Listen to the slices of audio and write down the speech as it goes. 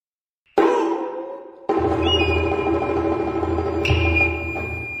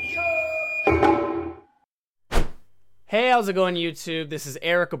Hey, how's it going, YouTube? This is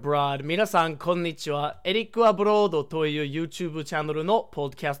Eric Abroad. 皆さん、こんにちは。エリックアブロードという YouTube チャンネルのポッ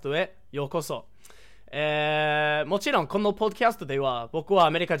ドキャストへようこそ。もちろん、このポッドキャストでは、僕は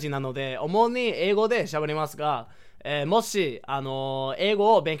アメリカ人なので、主に英語で喋りますが、もし、英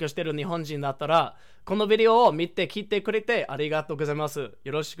語を勉強している日本人だったら、このビデオを見て聞いてくれてありがとうございます。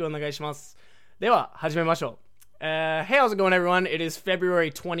よろしくお願いします。では、始めましょう。Hey, how's it going, everyone? It is February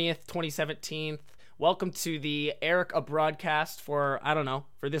 20th, 2017. Welcome to the Eric Abroadcast for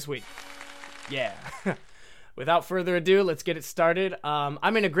this week. Yeah. Without further ado, let's get it started.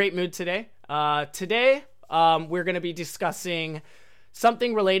 I'm in a great mood today. Today, we're going to be discussing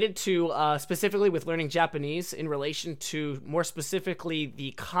something related to, specifically with learning Japanese in relation to, more specifically,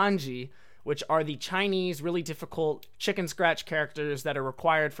 the kanji, which are the Chinese, really difficult chicken scratch characters that are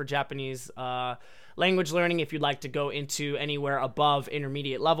required for Japanese language learning if you'd like to go into anywhere above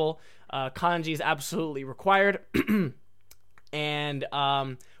intermediate level. Kanji is absolutely required. And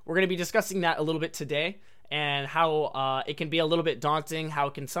we're going to be discussing that a little bit today and how it can be a little bit daunting, how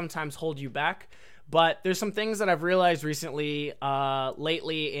it can sometimes hold you back. But there's some things that I've realized recently,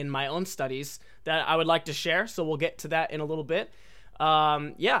 lately in my own studies that I would like to share. So we'll get to that in a little bit.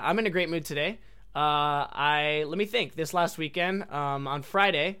 I'm in a great mood today. Let me think. This last weekend, on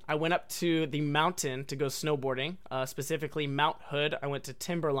Friday, I went up to the mountain to go snowboarding, specifically Mount Hood. I went to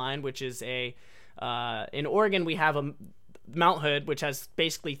Timberline, which is in Oregon, we have a Mount Hood, which has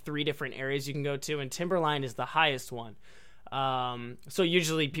basically 3 different areas you can go to, and Timberline is the highest one. So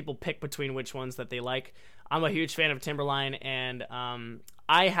usually people pick between which ones that they like. I'm a huge fan of Timberline, and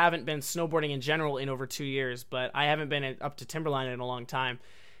I haven't been snowboarding in general in over 2 years, but I haven't been up to Timberline in a long time.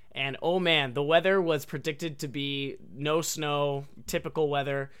 And oh man, the weather was predicted to be no snow, typical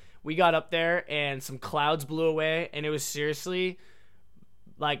weather. We got up there and some clouds blew away, and it was seriously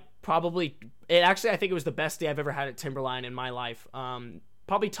like I think it was the best day I've ever had at Timberline in my life.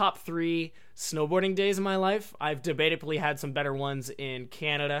 Probably top 3 snowboarding days in my life. I've debatably had some better ones in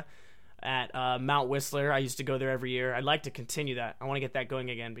Canada at Mount Whistler. I used to go there every year. I'd like to continue that. I want to get that going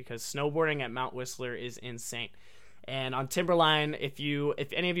again because snowboarding at Mount Whistler is insane. And on Timberline, if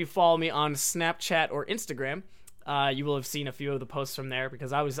any of you follow me on Snapchat or Instagram, you will have seen a few of the posts from there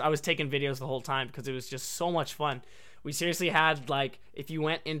because I was taking videos the whole time because it was just so much fun. We seriously had, like, if you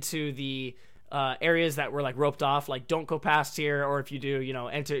went into the areas that were like roped off, like don't go past here, or if you do,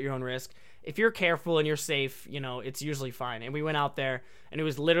 enter at your own risk. If you're careful and you're safe, it's usually fine. And we went out there and it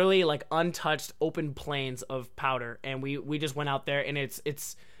was literally like untouched open plains of powder. And we just went out there and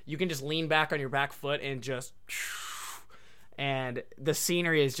it's you can just lean back on your back foot and just, and the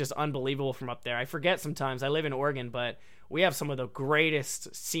scenery is just unbelievable from up there. I forget sometimes I live in Oregon, but we have some of the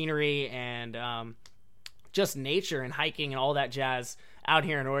greatest scenery and just nature and hiking and all that jazz out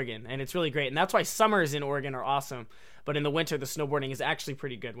here in Oregon. And it's really great. And that's why summers in Oregon are awesome. But in the winter, the snowboarding is actually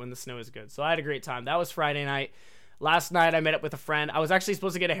pretty good when the snow is good. So I had a great time. That was Friday night. Last night, I met up with a friend. I was actually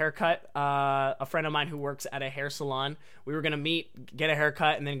supposed to get a haircut. A friend of mine who works at a hair salon. We were going to meet, get a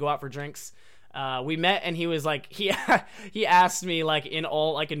haircut, and then go out for drinks. We met, and he was like, he asked me in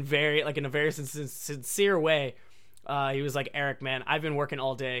a very sincere way. He was like, Eric, man, I've been working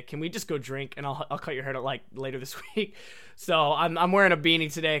all day. Can we just go drink and I'll cut your hair later this week? So I'm wearing a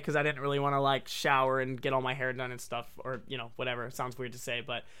beanie today because I didn't really want to shower and get all my hair done and stuff, or whatever. It sounds weird to say,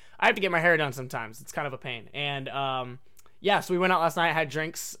 but I have to get my hair done sometimes. It's kind of a pain. And so we went out last night, had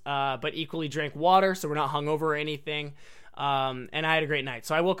drinks, but equally drank water, so we're not hungover or anything. And I had a great night.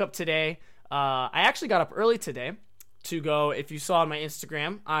 So I woke up today. I actually got up early today to go. If you saw on my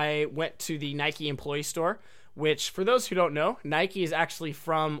Instagram, I went to the Nike employee store, which, for those who don't know, Nike is actually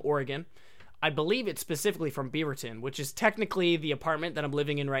from Oregon. I believe it's specifically from Beaverton, which is technically the apartment that I'm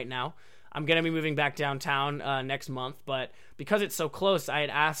living in right now. I'm going to be moving back downtown next month, but because it's so close, I had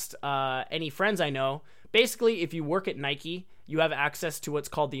asked any friends I know, basically, if you work at Nike, you have access to what's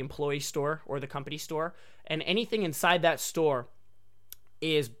called the employee store or the company store, and anything inside that store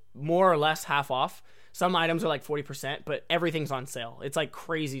is more or less half off. Some items are like 40%, but everything's on sale. It's like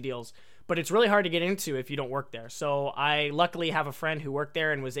crazy deals. But it's really hard to get into if you don't work there. So I luckily have a friend who worked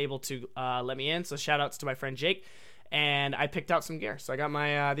there and was able to let me in. So shout outs to my friend Jake. And I picked out some gear. So I got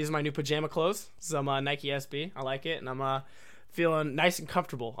my these are my new pajama clothes. Some Nike SB. I like it. And I'm feeling nice and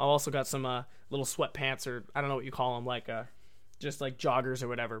comfortable. I also got some little sweatpants, or I don't know what you call them, just like joggers or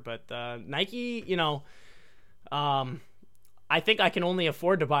whatever. But Nike, I think I can only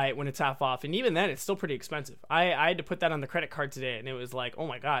afford to buy it when it's half off. And even then, it's still pretty expensive. I had to put that on the credit card today, and it was like, oh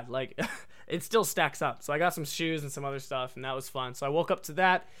my God, it still stacks up. So I got some shoes and some other stuff, and that was fun. So I woke up to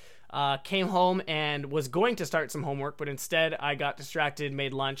that. came home and was going to start some homework, but instead I got distracted,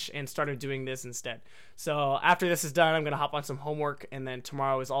 made lunch, and started doing this instead. So after this is done, I'm going to hop on some homework, and then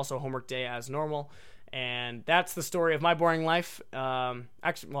tomorrow is also homework day as normal. And that's the story of my boring life.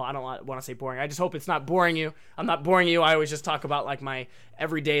 Actually, well, I don't want to say boring. I just hope it's not boring you. I'm not boring you. I always just talk about like my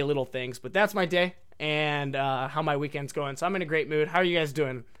everyday little things, but that's my day and how my weekend's going. So I'm in a great mood. How are you guys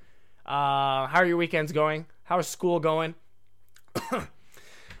doing? How are your weekends going? How is school going?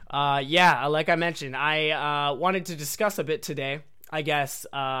 Yeah, like I mentioned, I wanted to discuss a bit today, I guess,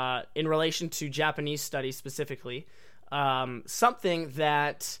 in relation to Japanese studies specifically. Something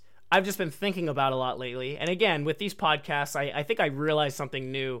that I've just been thinking about a lot lately. And again, with these podcasts, I think I realize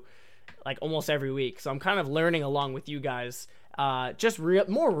something new like almost every week. So I'm kind of learning along with you guys, just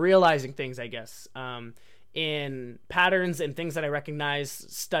more realizing things, I guess, in patterns and things that I recognize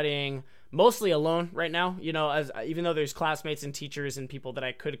studying mostly alone right now. You know, as even though there's classmates and teachers and people that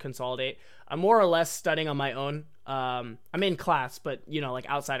I could consolidate, I'm more or less studying on my own. I'm in class, but, you know, like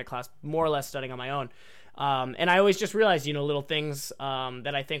outside of class, more or less studying on my own. And I always just realize, you know, little things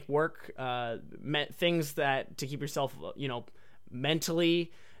that I think work, things that to keep yourself, you know,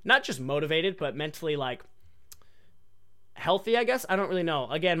 mentally, not just motivated, but mentally like healthy, I guess. I don't really know.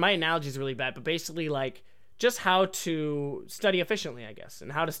 Again, my analogy is really bad, but basically like just how to study efficiently, I guess,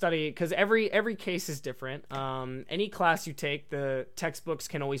 and how to study, because every case is different. Any class you take, the textbooks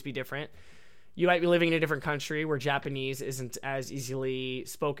can always be different. You might be living in a different country where Japanese isn't as easily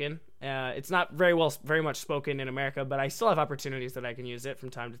spoken. It's not very much spoken in America, but I still have opportunities that I can use it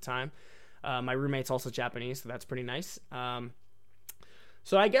from time to time. My roommate's also Japanese, so that's pretty nice.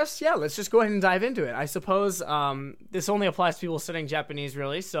 So I guess, yeah, let's just go ahead and dive into it. I suppose this only applies to people studying Japanese,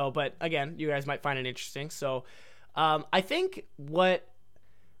 really. So, but again, you guys might find it interesting. So I think what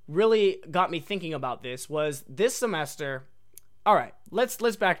really got me thinking about this was this semester. All right, let's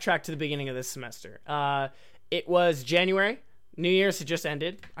backtrack to the beginning of this semester. It was January. New Year's had just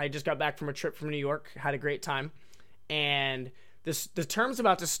ended. I just got back from a trip from New York, had a great time. And the term's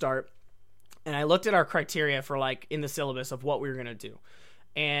about to start. And I looked at our criteria for like in the syllabus of what we were going to do.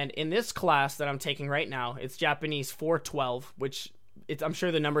 And in this class that I'm taking right now, it's Japanese 412, which I'm sure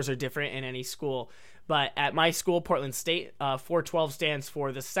the numbers are different in any school. But at my school, Portland State, 412 stands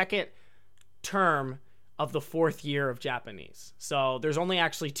for the second term of the fourth year of Japanese. So there's only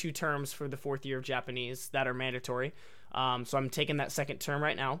actually 2 terms for the fourth year of Japanese that are mandatory. So I'm taking that second term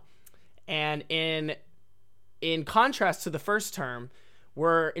right now. And in contrast to the first term,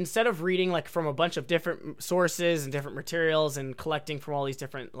 we're, instead of reading like from a bunch of different sources and different materials and collecting from all these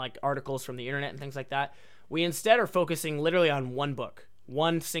different like articles from the internet and things like that, we instead are focusing literally on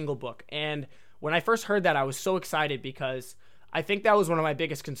one single book. And when I first heard that, I was so excited because I think that was one of my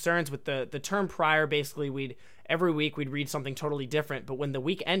biggest concerns with the term prior. Basically, every week we'd read something totally different, but when the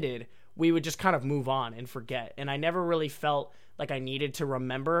week ended, we would just kind of move on and forget. And I never really felt like I needed to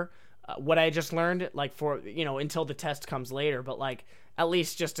remember what I just learned, like for, you know, until the test comes later, but like at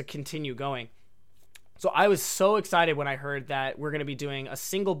least just to continue going. So I was so excited when I heard that we're going to be doing a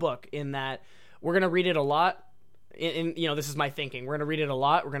single book, in that we're going to read it a lot. You know, this is my thinking. We're going to read it a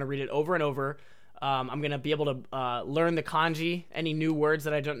lot. We're going to read it over and over. I'm going to be able to learn the kanji, any new words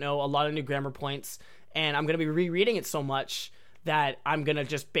that I don't know, a lot of new grammar points, and I'm going to be rereading it so much that I'm going to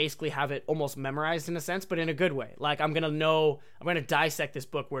just basically have it almost memorized in a sense, but in a good way. Like I'm going to dissect this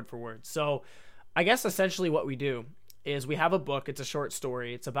book word for word. So I guess essentially what we do is we have a book. It's a short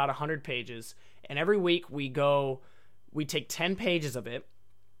story. It's about 100 pages. And every week we take 10 pages of it.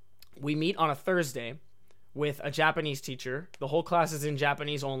 We meet on a Thursday with a Japanese teacher. The whole class is in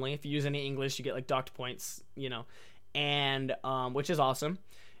Japanese only. If you use any English, you get like docked points, you know, and which is awesome.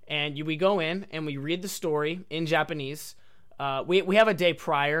 And we go in and we read the story in Japanese. We have a day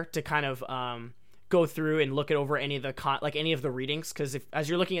prior to kind of go through and look over any of the readings, because as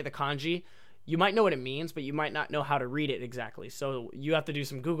you're looking at the kanji, you might know what it means, but you might not know how to read it exactly. So you have to do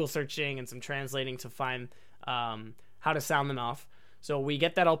some Google searching and some translating to find how to sound them off. So we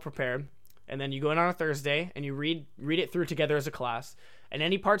get that all prepared, and then you go in on a Thursday and you read it through together as a class. And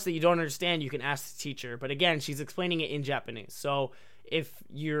any parts that you don't understand, you can ask the teacher. But again, she's explaining it in Japanese. So if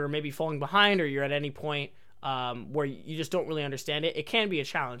you're maybe falling behind or you're at any point where you just don't really understand it, it can be a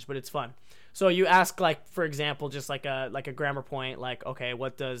challenge, but it's fun. So you ask, like, for example, just like a grammar point, like, okay, I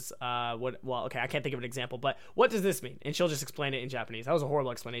can't think of an example, but what does this mean? And she'll just explain it in Japanese. That was a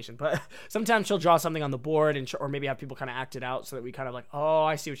horrible explanation, but sometimes she'll draw something on the board or maybe have people kind of act it out so that we kind of like, oh,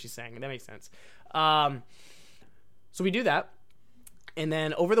 I see what she's saying. That makes sense. So we do that. And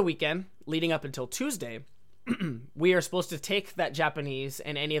then over the weekend, leading up until Tuesday, we are supposed to take that Japanese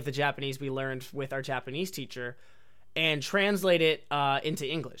and any of the Japanese we learned with our Japanese teacher and translate it into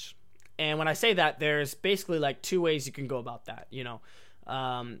English. And when I say that, there's basically like two ways you can go about that.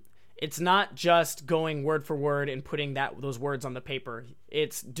 It's not just going word for word and putting those words on the paper.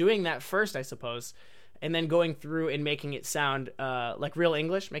 It's doing that first, I suppose, and then going through and making it sound like real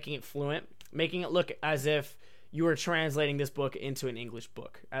English, making it fluent, making it look as if you were translating this book into an English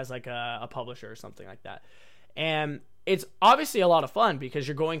book as like a publisher or something like that. And it's obviously a lot of fun because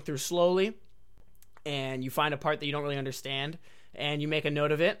you're going through slowly and you find a part that you don't really understand and you make a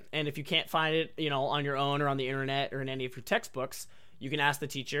note of it. And if you can't find it, on your own or on the internet or in any of your textbooks, you can ask the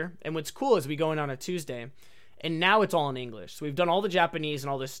teacher. And what's cool is we go in on a Tuesday and now it's all in English. So we've done all the Japanese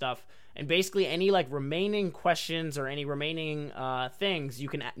and all this stuff. And basically any like remaining questions or any remaining things you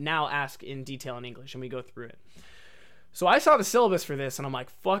can now ask in detail in English, and we go through it. So I saw the syllabus for this and I'm like,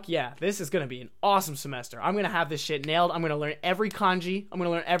 fuck yeah, this is going to be an awesome semester. I'm going to have this shit nailed. I'm going to learn every kanji. I'm going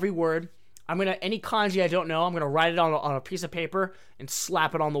to learn every word. Any kanji I don't know, I'm going to write it on a piece of paper and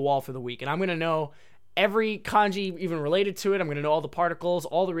slap it on the wall for the week. And I'm going to know every kanji even related to it. I'm going to know all the particles,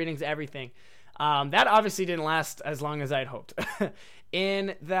 all the readings, everything. That obviously didn't last as long as I'd hoped.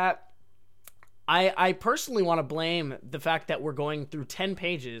 In that, I personally want to blame the fact that we're going through 10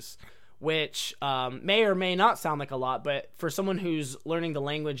 pages, which may or may not sound like a lot, but for someone who's learning the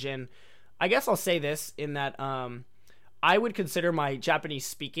language, and I guess I'll say this in that I would consider my Japanese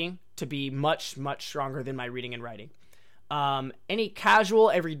speaking to be much, much stronger than my reading and writing. Any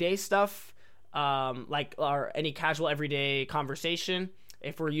casual everyday stuff, or any casual everyday conversation,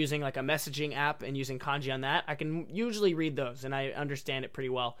 if we're using like a messaging app and using kanji on that, I can usually read those and I understand it pretty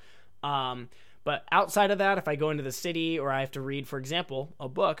well. But outside of that, if I go into the city or I have to read, for example, a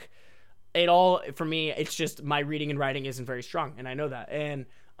book, for me, it's just my reading and writing isn't very strong, and I know that. And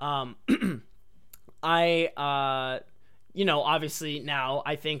obviously now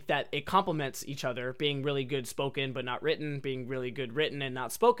I think that it complements each other, being really good spoken but not written, being really good written and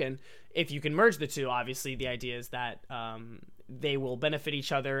not spoken. If you can merge the two, obviously the idea is that they will benefit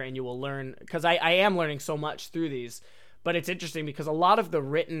each other and you will learn, because I am learning so much through these. But it's interesting because a lot of the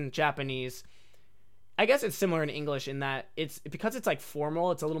written Japanese, I guess it's similar in English in that because it's like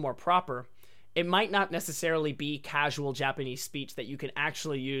formal, it's a little more proper. It might not necessarily be casual Japanese speech that you can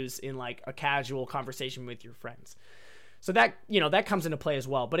actually use in like a casual conversation with your friends. So that, that comes into play as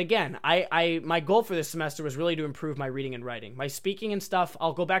well. But again, my goal for this semester was really to improve my reading and writing. My speaking and stuff,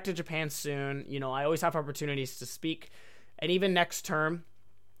 I'll go back to Japan soon. I always have opportunities to speak. And even next term,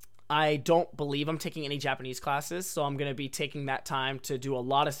 I don't believe I'm taking any Japanese classes, so I'm going to be taking that time to do a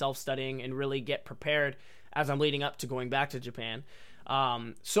lot of self-studying and really get prepared as I'm leading up to going back to Japan.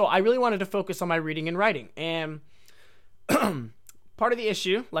 So I really wanted to focus on my reading and writing. And part of the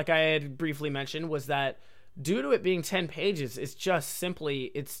issue, like I had briefly mentioned, was that due to it being 10 pages, it's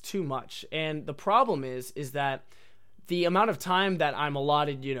too much. And the problem is that the amount of time that I'm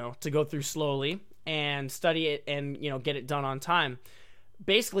allotted, to go through slowly and study it and, get it done on time,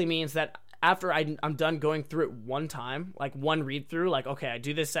 basically means that after I'm done going through it one time, like one read through, like, okay, I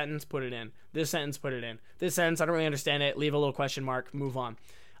do this sentence, put it in. This sentence, put it in. This sentence, I don't really understand it. Leave a little question mark, move on.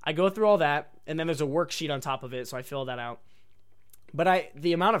 I go through all that, and then there's a worksheet on top of it, so I fill that out. But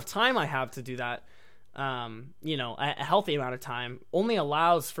the amount of time I have to do that, a healthy amount of time, only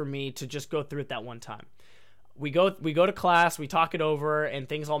allows for me to just go through it that one time. We go to class, we talk it over, and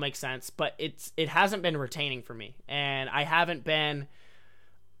things all make sense, but it hasn't been retaining for me, and I haven't been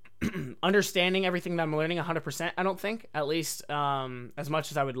understanding everything that I'm learning 100%, I don't think, at least as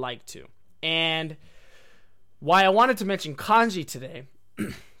much as I would like to. And why I wanted to mention kanji today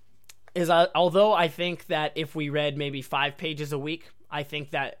is although I think that if we read maybe 5 pages a week, I think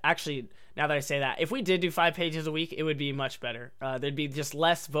that actually, now that I say that, if we did do 5 pages a week, it would be much better. There'd be just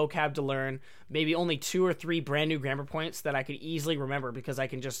less vocab to learn, maybe only 2 or 3 brand new grammar points that I could easily remember because I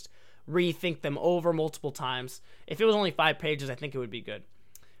can just rethink them over multiple times. If it was only 5 pages, I think it would be good.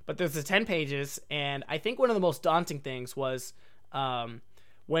 But there's the 10 pages, and I think one of the most daunting things was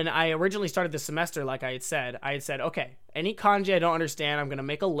when I originally started the semester, like I had said, okay, any kanji I don't understand, I'm going to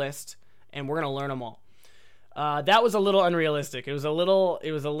make a list, and we're going to learn them all. That was a little unrealistic. It was a little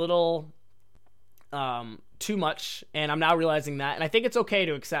too much, and I'm now realizing that. And I think it's okay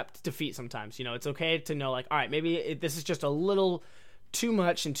to accept defeat sometimes. It's okay to know, like, all right, maybe this is just a little too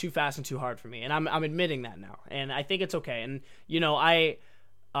much and too fast and too hard for me, and I'm admitting that now, and I think it's okay. And I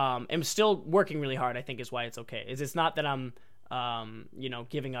am still working really hard, I think is why it's okay. It's not that I'm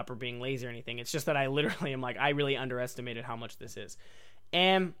giving up or being lazy or anything. It's just that I literally am like, I really underestimated how much this is.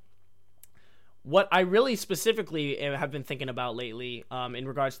 And what I really specifically have been thinking about lately in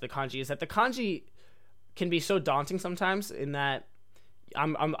regards to the kanji is that the kanji can be so daunting sometimes in that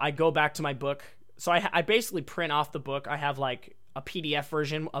I go back to my book. So I basically print off the book. I have like a PDF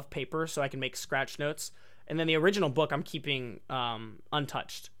version of paper so I can make scratch notes. And then the original book I'm keeping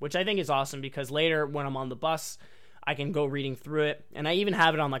untouched, which I think is awesome because later when I'm on the bus, I can go reading through it. And I even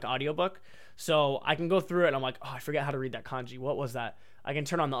have it on like audiobook. So I can go through it and I'm like, oh, I forget how to read that kanji. What was that? I can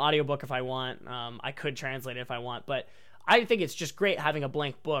turn on the audiobook if I want. I could translate it if I want. But I think it's just great having a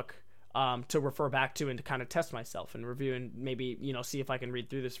blank book to refer back to and to kind of test myself and review and maybe, see if I can read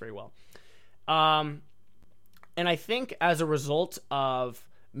through this very well. And I think as a result of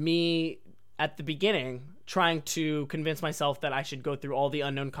me at the beginning trying to convince myself that I should go through all the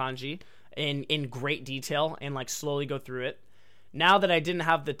unknown kanji in great detail and like slowly go through it, now that I didn't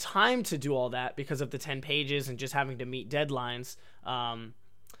have the time to do all that because of the 10 pages and just having to meet deadlines,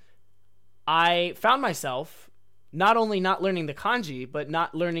 I found myself not only not learning the kanji, but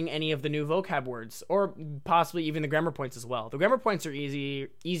not learning any of the new vocab words, or possibly even the grammar points as well. The grammar points are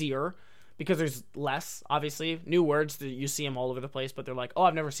easier because there's less, obviously. New words, you see them all over the place, but they're like, oh,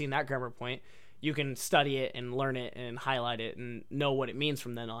 I've never seen that grammar point. You can study it and learn it and highlight it and know what it means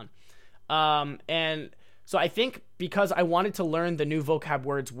from then on. And so I think because I wanted to learn the new vocab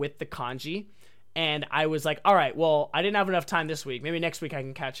words with the kanji, and I was like, all right, well, I didn't have enough time this week. Maybe next week I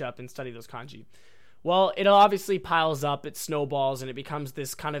can catch up and study those kanji. Well, it obviously piles up, it snowballs, and it becomes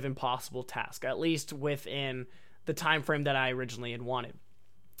this kind of impossible task, at least within the time frame that I originally had wanted.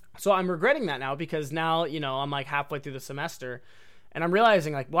 So I'm regretting that now because now, I'm like halfway through the semester, and I'm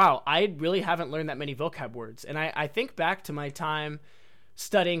realizing like, wow, I really haven't learned that many vocab words. And I think back to my time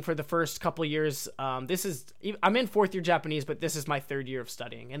studying for the first couple of years. I'm in 4th year Japanese, but this is my 3rd year of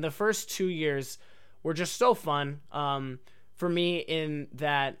studying. And the first 2 years were just so fun for me in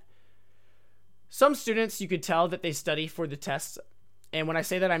that some students, you could tell that they study for the tests. And when I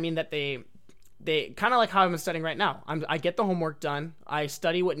say that, I mean that they kind of like how I'm studying right now. I get the homework done. I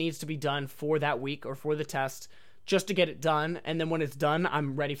study what needs to be done for that week or for the test just to get it done. And then when it's done,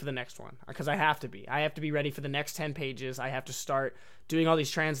 I'm ready for the next one because I have to be. I have to be ready for the next 10 pages. I have to start doing all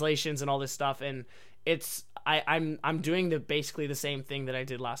these translations and all this stuff. And I'm doing basically the same thing that I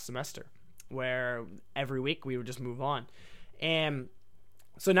did last semester, where every week we would just move on. And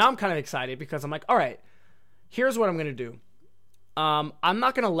so now I'm kind of excited because I'm like, all right, here's what I'm going to do. I'm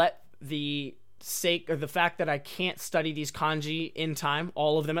not going to let the sake or the fact that I can't study these kanji in time,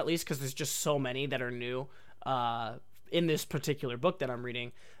 all of them at least, because there's just so many that are new in this particular book that I'm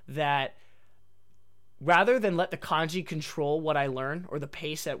reading, that rather than let the kanji control what I learn or the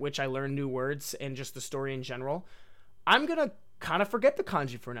pace at which I learn new words and just the story in general, I'm going to kind of forget the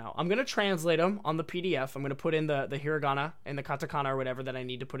kanji for now. I'm going to translate them on the PDF. I'm going to put in the hiragana and the katakana or whatever that I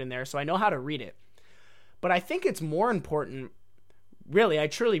need to put in there so I know how to read it. But I think it's more important, really, I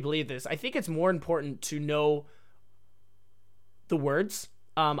truly believe this. I think it's more important to know the words.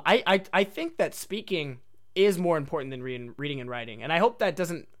 I think that speaking is more important than reading and writing. And I hope that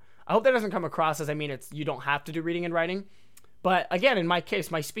doesn't come across as you don't have to do reading and writing. But again, in my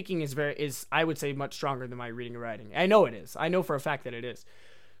case, my speaking is I would say much stronger than my reading and writing. I know it is. I know for a fact that it is.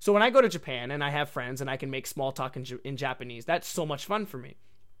 So when I go to Japan and I have friends and I can make small talk in Japanese, that's so much fun for me.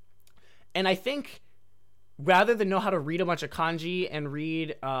 And I think rather than know how to read a bunch of kanji and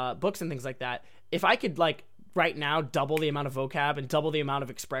read books and things like that, if I could right now double the amount of vocab and double the amount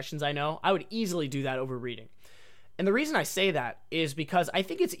of expressions I know, I would easily do that over reading. And the reason I say that is because I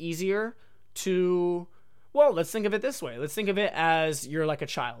think it's easier to... Well, let's think of it this way. Let's think of it as you're like a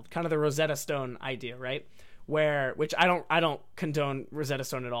child, kind of the Rosetta Stone idea, right? Which I don't condone Rosetta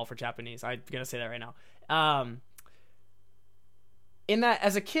Stone at all for Japanese. I'm going to say that right now. In that,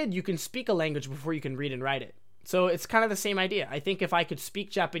 as a kid, you can speak a language before you can read and write it. So it's kind of the same idea. I think if I could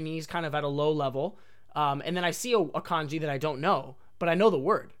speak Japanese kind of at a low level, and then I see a kanji that I don't know, but I know the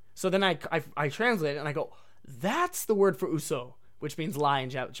word. So then I translate it and I go, that's the word for uso, which means lie in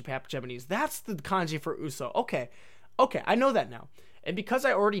Japanese. That's the kanji for uso. Okay, I know that now. And because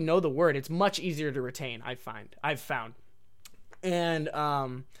I already know the word, it's much easier to retain, I've found. And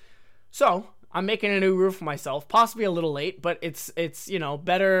so I'm making a new rule for myself, possibly a little late, but it's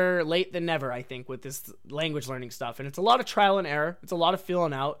better late than never, I think, with this language learning stuff. And it's a lot of trial and error. It's a lot of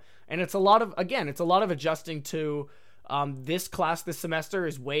feeling out. And it's a lot of adjusting to... this class this semester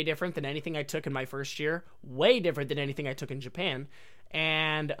is way different than anything I took in my first year, way different than anything I took in Japan.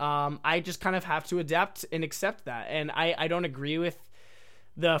 And I just kind of have to adapt and accept that. And I don't agree with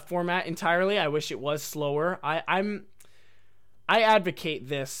the format entirely. I wish it was slower. I advocate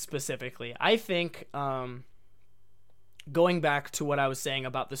this specifically. I think going back to what I was saying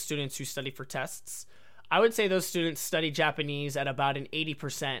about the students who study for tests, I would say those students study Japanese at about an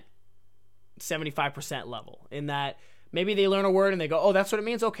 80%, 75% level, in that maybe they learn a word and they go, oh, that's what it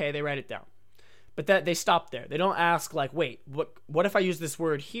means? Okay, they write it down. but that they stop there. They don't ask like, wait, what if I use this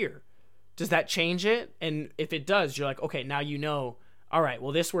word here? Does that change it? And if it does, you're like, okay, now you know, all right,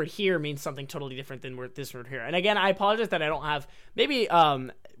 well, this word here means something totally different than this word here. And again, I apologize that I don't have, maybe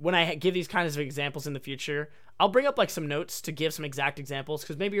when I give these kinds of examples in the future, I'll bring up like some notes to give some exact examples,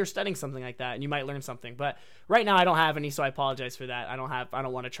 because maybe you're studying something like that and you might learn something. But right now I don't have any, so I apologize for that. I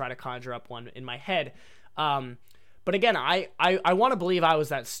don't want to try to conjure up one in my head. But again, I want to believe I was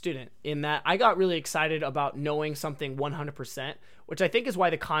that student, in that I got really excited about knowing something 100%, which I think is why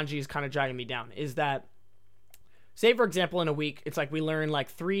the kanji is kind of dragging me down, is that, say, for example, in a week, it's like we learn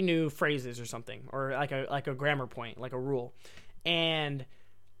like 3 new phrases or something, or like a grammar point, like a rule. And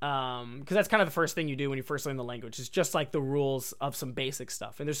because that's kind of the first thing you do when you first learn the language, is just like the rules of some basic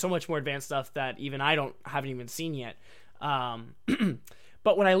stuff. And there's so much more advanced stuff that even I haven't even seen yet.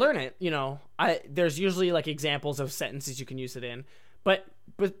 But when I learn it, you know, there's usually like examples of sentences you can use it in. But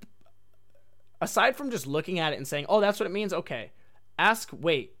aside from just looking at it and saying, oh, that's what it means, okay,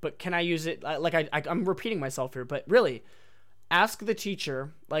 but can I use it? Like I'm repeating myself here, but really, ask the teacher,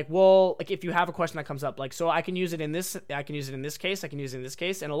 like, well, like if you have a question that comes up, like, so I can use it in this, I can use it in this case, I can use it in this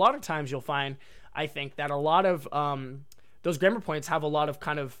case. And a lot of times you'll find, I think, that a lot of those grammar points have a lot of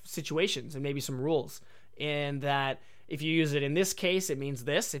kind of situations and maybe some rules, and that if you use it in this case, it means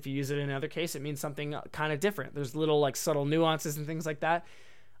this. If you use it in another case, it means something kind of different. There's little like subtle nuances and things like that.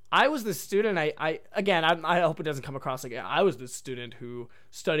 I was the student, I hope it doesn't come across like, I was the student who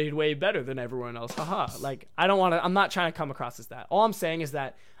studied way better than everyone else. Haha. Like, I'm not trying to come across as that. All I'm saying is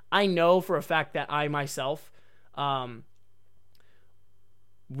that I know for a fact that I myself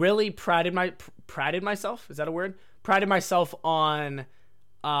really prided myself. Is that a word? Prided myself on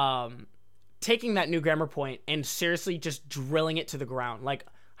taking that new grammar point and seriously just drilling it to the ground. Like,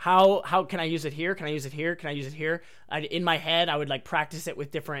 how can I use it here? Can I use it here? Can I use it here? In my head, I would like practice it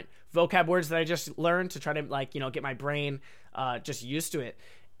with different vocab words that I just learned to try to like, you know, get my brain just used to it.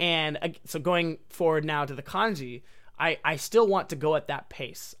 And so going forward now to the kanji, I still want to go at that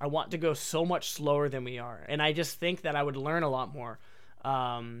pace. I want to go so much slower than we are. And I just think that I would learn a lot more.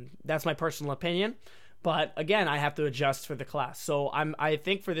 That's my personal opinion. But again, I have to adjust for the class. So I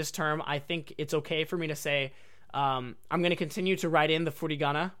think for this term, I think it's okay for me to say, I'm going to continue to write in the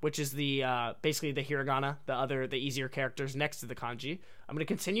furigana, which is the basically the hiragana, the easier characters next to the kanji. I'm going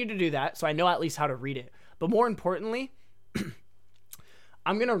to continue to do that, so I know at least how to read it. But more importantly,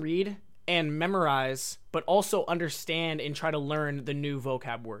 I'm going to read and memorize, but also understand and try to learn the new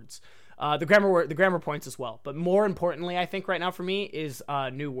vocab words, the grammar points as well. But more importantly, I think right now for me is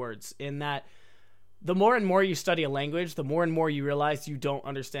new words. In that, the more and more you study a language, the more and more you realize you don't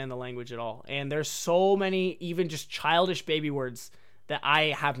understand the language at all. And there's so many, even just childish baby words that I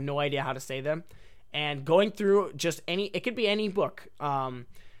have no idea how to say them. And going through just it could be any book. I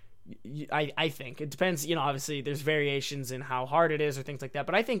think it depends, you know, obviously there's variations in how hard it is or things like that.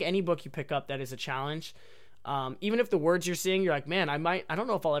 But I think any book you pick up that is a challenge, even if the words you're seeing, you're like, man, I don't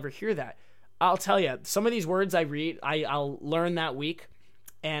know if I'll ever hear that. I'll tell you, some of these words I read, I'll learn that week.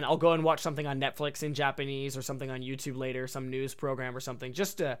 And I'll go and watch something on Netflix in Japanese or something on YouTube later, some news program or something,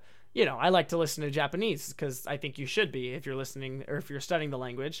 just to, you know, I like to listen to Japanese because I think you should be if you're listening or if you're studying the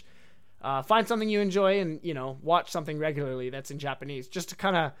language. Find something you enjoy and, you know, watch something regularly that's in Japanese just to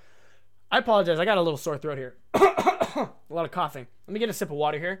kind of, I apologize, I got a little sore throat here. A lot of coughing. Let me get a sip of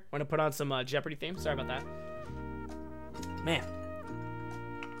water here. I'm going to put on some Jeopardy theme. Sorry about that. Man.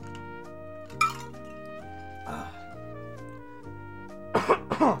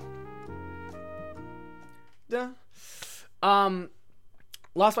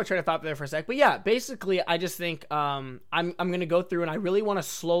 Lost my train of thought there for a sec, but yeah, basically I just think I'm gonna go through, and I really want to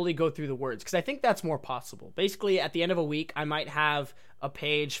slowly go through the words because I think that's more possible. Basically, at the end of a week, I might have a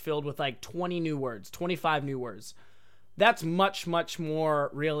page filled with like 20 new words, 25 new words. That's much more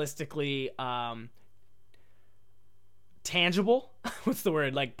realistically tangible. What's the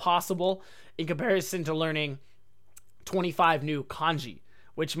word? Like possible in comparison to learning 25 new kanji,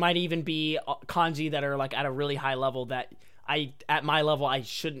 which might even be kanji that are like at a really high level that at my level, I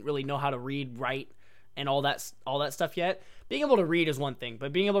shouldn't really know how to read, write, and all that stuff yet. Being able to read is one thing,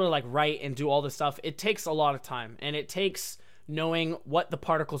 but being able to like write and do all this stuff, it takes a lot of time, and it takes knowing what the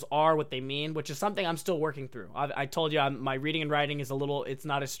particles are, what they mean, which is something I'm still working through. I told you my reading and writing is it's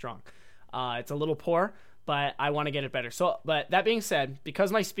not as strong. It's a little poor, but I want to get it better. So, but that being said,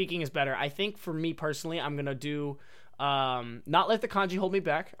 because my speaking is better, I think for me personally, I'm going to do, not let the kanji hold me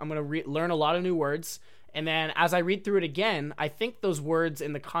back. I'm going to learn a lot of new words. And then as I read through it again, I think those words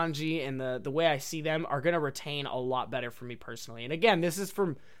in the kanji and the way I see them are going to retain a lot better for me personally. And again, this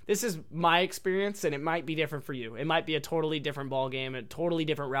is my experience, and it might be different for you. It might be a totally different ball game, a totally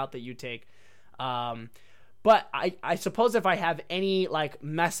different route that you take. But I suppose if I have any like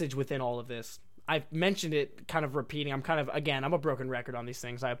message within all of this, I've mentioned it kind of repeating. I'm a broken record on these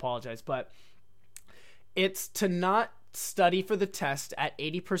things. I apologize, but it's to not study for the test at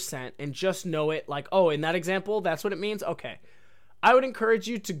 80% and just know it like, oh, in that example, that's what it means. Okay. I would encourage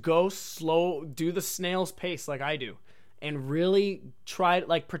you to go slow, do the snail's pace like I do, and really try,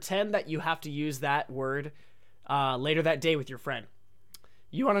 like, pretend that you have to use that word later that day with your friend.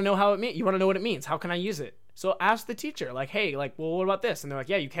 You want to know how it means. You want to know what it means. How can I use it? So ask the teacher, like, hey, like, well, what about this? And they're like,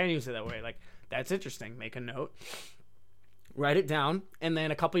 yeah, you can use it that way. Like, that's interesting. Make a note. Write it down. And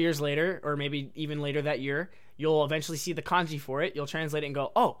then a couple years later, or maybe even later that year, you'll eventually see the kanji for it. You'll translate it and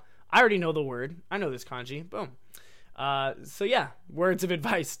go, oh, I already know the word. I know this kanji. Boom. So yeah, words of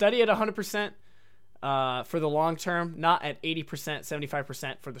advice. Study at 100% for the long term, not at 80%,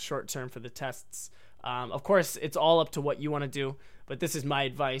 75% for the short term for the tests. Of course, it's all up to what you want to do, but this is my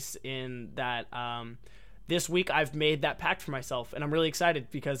advice in that this week I've made that pact for myself, and I'm really excited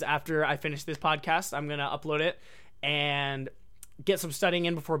because after I finish this podcast, I'm going to upload it and get some studying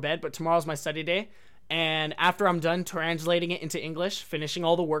in before bed, but tomorrow's my study day, and after I'm done translating it into English, finishing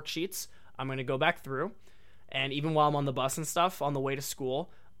all the worksheets, I'm going to go back through, and even while I'm on the bus and stuff on the way to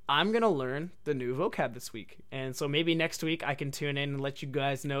school, I'm going to learn the new vocab this week. And so maybe next week I can tune in and let you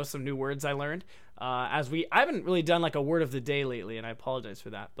guys know some new words I learned. I haven't really done like a word of the day lately, and I apologize for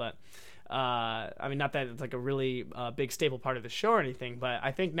that. But I mean, not that it's like a really big staple part of the show or anything, but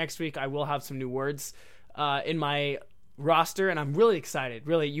I think next week I will have some new words in my roster, and I'm really excited.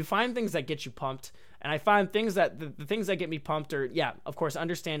 Really, you find things that get you pumped, and I find things that the things that get me pumped are, yeah, of course,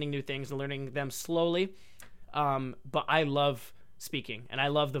 understanding new things and learning them slowly. But I love speaking, and I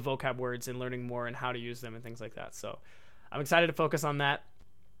love the vocab words and learning more and how to use them and things like that. So I'm excited to focus on that.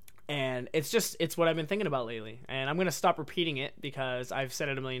 And it's what I've been thinking about lately. And I'm going to stop repeating it because I've said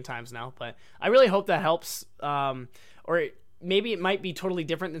it a million times now, but I really hope that helps. Or maybe it might be totally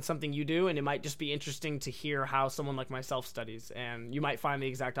different than something you do, and it might just be interesting to hear how someone like myself studies, and you might find the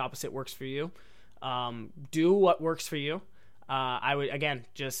exact opposite works for you. Do what works for you. I would, again,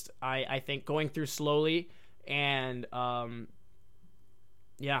 I think going through slowly and,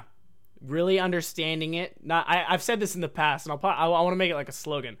 yeah, really understanding it. I've said this in the past, and I want to make it like a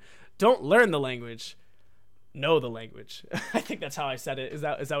slogan. Don't learn the language, know the language. I think that's how I said it. Is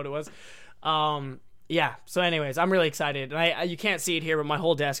that what it was? Yeah. So anyways, I'm really excited. And you can't see it here, but my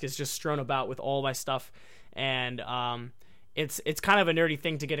whole desk is just strewn about with all my stuff. And it's kind of a nerdy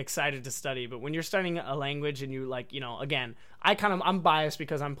thing to get excited to study. But when you're studying a language and you like, again, I'm biased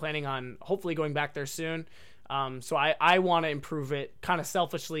because I'm planning on hopefully going back there soon. So I want to improve it kind of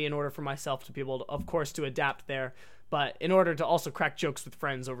selfishly in order for myself to be able to, of course, to adapt there, but in order to also crack jokes with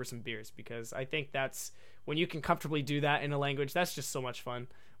friends over some beers, because I think that's when you can comfortably do that in a language, that's just so much fun.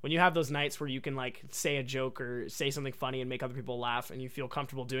 When you have those nights where you can like say a joke or say something funny and make other people laugh and you feel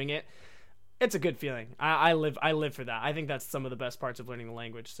comfortable doing it, it's a good feeling. I live for that. I think that's some of the best parts of learning the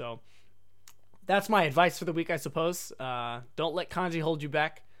language. So that's my advice for the week, I suppose. Don't let kanji hold you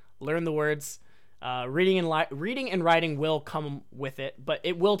back. Learn the words. Reading and writing will come with it, but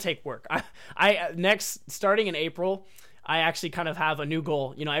it will take work. I next, starting in April, I actually kind of have a new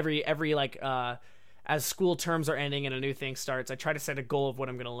goal. Every like as school terms are ending and a new thing starts, I try to set a goal of what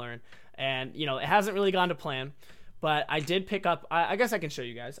I'm going to learn. And it hasn't really gone to plan, but I did pick up. I guess I can show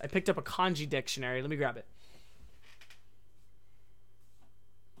you guys. I picked up a kanji dictionary. Let me grab it.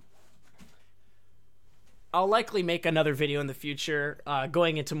 I'll likely make another video in the future,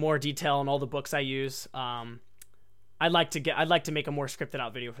 going into more detail on all the books I use. I'd like to make a more scripted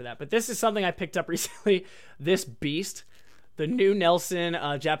out video for that. But this is something I picked up recently. This beast, the new Nelson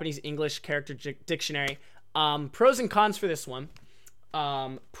Japanese English Character Dictionary. Pros and cons for this one.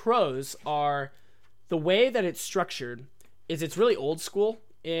 Pros are the way that it's structured is it's really old school.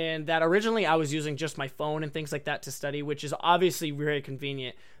 In that originally I was using just my phone and things like that to study, which is obviously very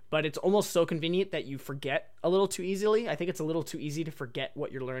convenient. But it's almost so convenient that you forget a little too easily. I think it's a little too easy to forget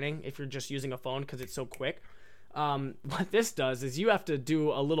what you're learning if you're just using a phone because it's so quick. What this does is you have to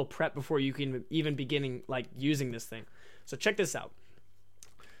do a little prep before you can even begin like using this thing. So check this out.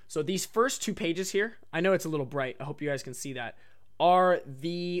 So these first 2 pages here, I know it's a little bright. I hope you guys can see that. Are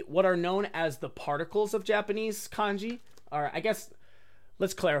what are known as the particles of Japanese kanji. Or I guess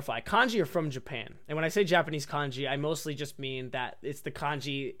let's clarify. Kanji are from Japan. And when I say Japanese kanji, I mostly just mean that it's the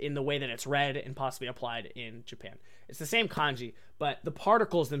kanji in the way that it's read and possibly applied in Japan. It's the same kanji, but the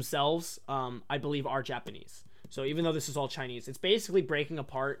particles themselves, I believe, are Japanese. So even though this is all Chinese, it's basically breaking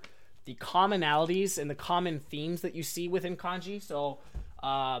apart the commonalities and the common themes that you see within kanji. So,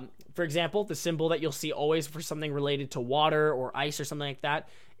 for example, the symbol that you'll see always for something related to water or ice or something like that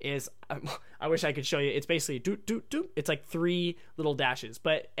is, I wish I could show you. It's basically doot, doot, doot. It's like 3 little dashes.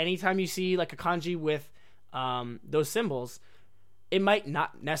 But anytime you see like a kanji with those symbols, it might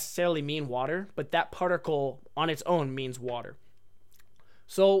not necessarily mean water, but that particle on its own means water.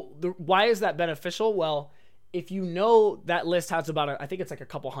 So why is that beneficial? Well, if you know that list has about, I think it's like a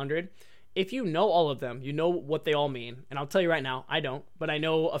couple hundred. If you know all of them, you know what they all mean. And I'll tell you right now, I don't, but I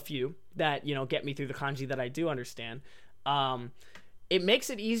know a few that, get me through the kanji that I do understand. It makes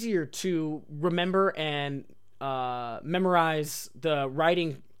it easier to remember and memorize the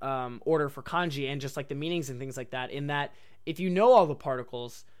writing order for kanji and just like the meanings and things like that, in that if you know all the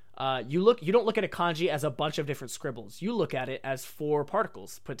particles, you don't look at a kanji as a bunch of different scribbles. You look at it as 4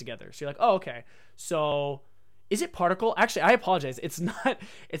 particles put together. So you're like, oh, okay. So is it particle? Actually, I apologize. It's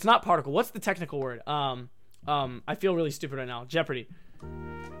not particle. What's the technical word? I feel really stupid right now. Jeopardy.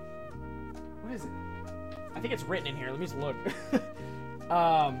 What is it? I think it's written in here. Let me just look.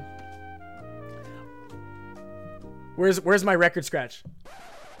 Where's my record scratch?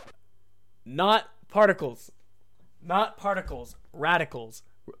 Not particles. Not particles. Radicals.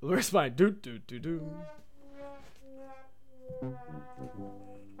 Where's my do.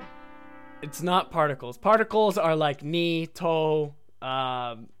 It's not particles. Particles are like ni, to,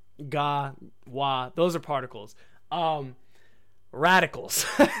 ga, wa. Those are particles. Radicals.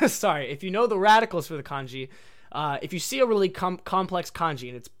 Sorry. If you know the radicals for the kanji, if you see a really complex kanji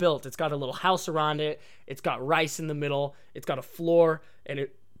and it's built, it's got a little house around it, it's got rice in the middle, it's got a floor, and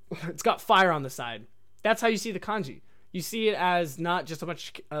it's got fire on the side. That's how you see the kanji. You see it as not just a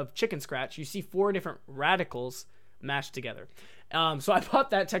bunch of chicken scratch. You see 4 different radicals mashed together. So I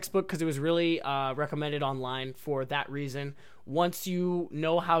bought that textbook because it was really recommended online for that reason. Once you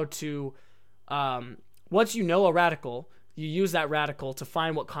know once you know a radical, you use that radical to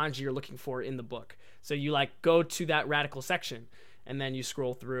find what kanji you're looking for in the book. So you like go to that radical section and then you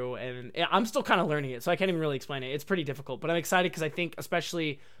scroll through, and I'm still kind of learning it, so I can't even really explain it. It's pretty difficult, but I'm excited because I think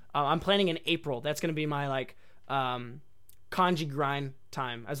especially I'm planning in April. That's going to be my like kanji grind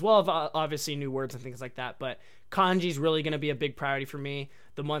time, as well as obviously new words and things like that. But kanji is really going to be a big priority for me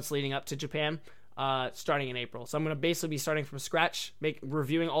the months leading up to Japan, starting in April. So I'm going to basically be starting from scratch,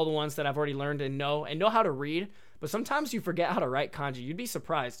 reviewing all the ones that I've already learned and know how to read. But sometimes you forget how to write kanji. You'd be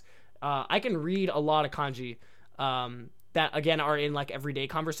surprised. I can read a lot of kanji that, again, are in like everyday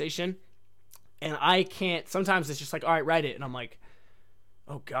conversation. And I can't. Sometimes it's just like, all right, write it. And I'm like,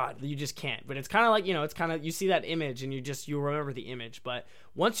 oh God, you just can't. But it's kind of like, it's kind of, you see that image and you remember the image. But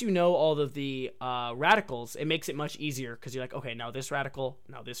once you know all of the radicals, it makes it much easier because you're like, okay, now this radical.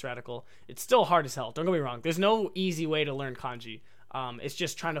 It's still hard as hell. Don't get me wrong. There's no easy way to learn kanji. It's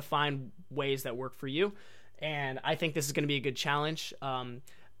just trying to find ways that work for you. And I think this is going to be a good challenge.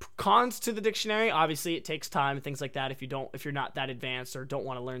 Cons to the dictionary, obviously it takes time and things like that. If you're not that advanced or don't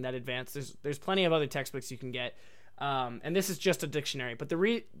want to learn that advanced, there's plenty of other textbooks you can get. And this is just a dictionary. But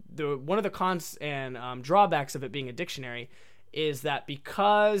one of the cons and drawbacks of it being a dictionary is that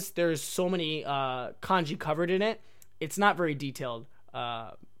because there's so many kanji covered in it, it's not very detailed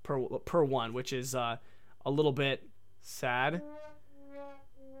per one, which is a little bit sad.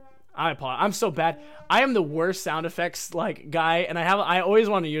 I apologize. I'm so bad. I am the worst sound effects guy, and I always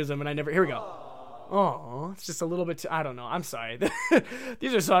want to use them, and I never. Here we go. Oh, it's just a little bit too. I don't know. I'm sorry.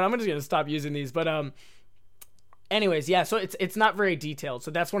 These are so. I'm just gonna stop using these. But anyways, yeah. So it's not very detailed.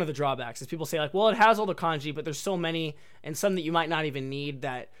 So that's one of the drawbacks. Is people say well, it has all the kanji, but there's so many, and some that you might not even need.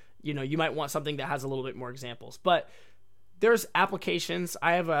 That you might want something that has a little bit more examples, but. There's applications.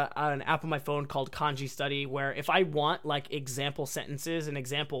 I have an app on my phone called Kanji Study, where if I want example sentences and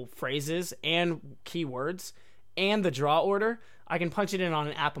example phrases and keywords and the draw order, I can punch it in on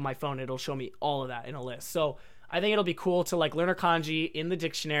an app on my phone. It'll show me all of that in a list. So I think it'll be cool to learn a kanji in the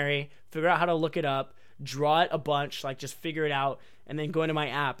dictionary, figure out how to look it up, draw it a bunch, just figure it out, and then go into my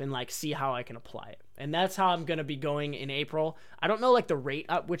app and see how I can apply it. And that's how I'm going to be going in April. I don't know the rate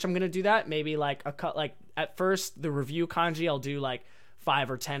at which I'm going to do that. Maybe at first the review kanji, I'll do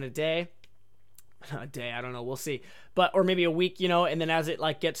 5 or 10 a day. A day, I don't know. We'll see. Or maybe a week, and then as it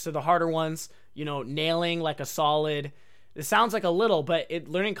gets to the harder ones, nailing a solid, it sounds like a little, but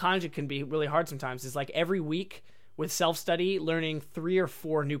learning kanji can be really hard sometimes. It's every week with self-study, learning 3 or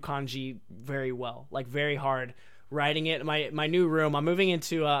 4 new kanji very well, very hard. Writing it, my new room. I'm moving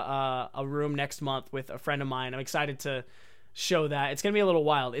into a room next month with a friend of mine. I'm excited to show that. It's gonna be a little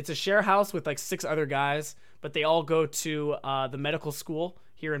wild. It's a share house with 6 other guys, but they all go to the medical school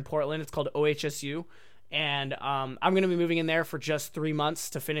here in Portland. It's called OHSU, and I'm gonna be moving in there for just 3 months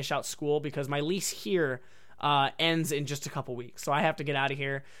to finish out school because my lease here ends in just a couple weeks. So I have to get out of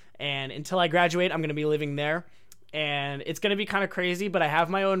here, and until I graduate, I'm gonna be living there. and it's going to be kind of crazy, but I have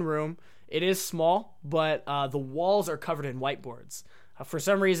my own room. It is small, but the walls are covered in whiteboards. For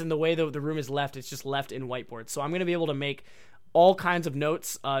some reason, the way the room is left, it's just left in whiteboards. So I'm going to be able to make all kinds of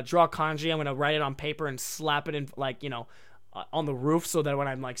notes, draw kanji. I'm going to write it on paper and slap it in, like, on the roof so that when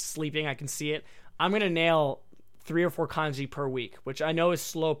I'm, like, sleeping, I can see it. I'm going to nail 3 or 4 kanji per week, which I know is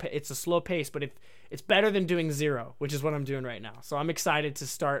slow. It's a slow pace, but it's better than doing 0, which is what I'm doing right now. So I'm excited to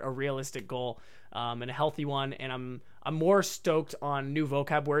start a realistic goal and a healthy one. And I'm more stoked on new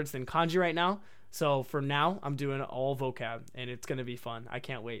vocab words than kanji right now. So for now, I'm doing all vocab, and it's going to be fun. I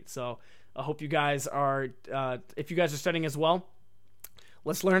can't wait. So I hope you guys are, if you guys are studying as well,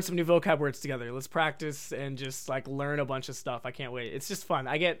 let's learn some new vocab words together. Let's practice and just like learn a bunch of stuff. I can't wait. It's just fun.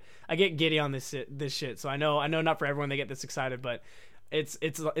 I get giddy on this shit. So I know not for everyone they get this excited, but it's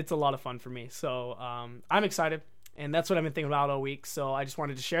a lot of fun for me. So I'm excited, and that's what I've been thinking about all week. So I just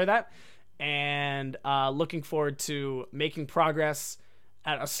wanted to share that, and looking forward to making progress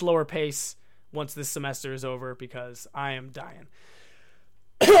at a slower pace once this semester is over, because I am dying.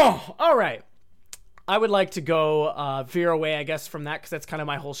 All right. I would like to go veer away, I guess, from that, because that's kind of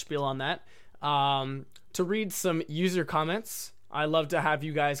my whole spiel on that. To read some user comments. I love to have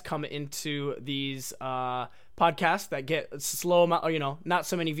you guys come into these podcasts that get slow amount, not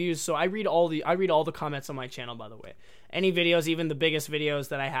so many views. So I read all the comments on my channel, by the way. Any videos, even the biggest videos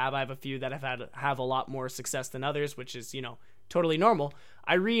that I have a few that have a lot more success than others, which is, totally normal.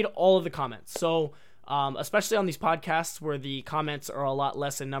 I read all of the comments. So especially on these podcasts where the comments are a lot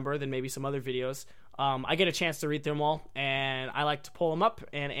less in number than maybe some other videos, I get a chance to read them all, and I like to pull them up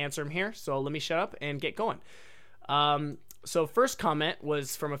and answer them here. So let me shut up and get going. So first comment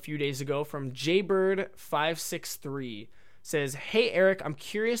was from a few days ago from Jaybird563. Says, "Hey Eric, I'm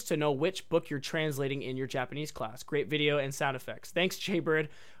curious to know which book you're translating in your Japanese class. Great video and sound effects. Thanks, Jaybird.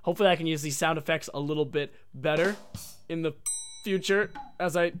 Hopefully I can use these sound effects a little bit better in the future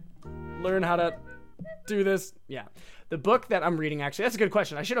as I learn how to do this." Yeah. The book that I'm reading, actually, that's a good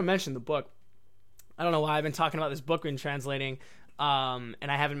question. I should have mentioned the book. I don't know why I've been talking about this book in translating, and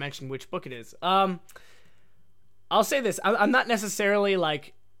I haven't mentioned which book it is. I'll say this. I'm not necessarily,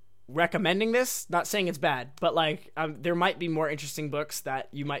 like, recommending this, not saying it's bad, but, like, there might be more interesting books that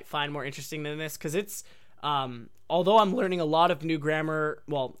you might find more interesting than this, because it's, although I'm learning a lot of new grammar,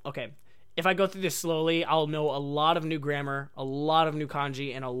 well, okay, if I go through this slowly, I'll know a lot of new grammar, a lot of new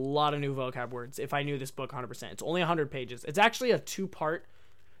kanji, and a lot of new vocab words if I knew this book 100%. It's only 100 pages. It's actually a 2-part.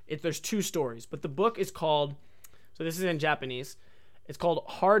 There's 2 stories, but the book is called, so this is in Japanese, it's called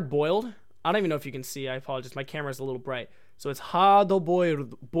Hard Boiled. I don't even know if you can see. I apologize. My camera's a little bright. So it's hard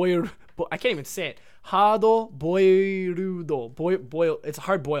boiled. I can't even say it. Hard boiled. It's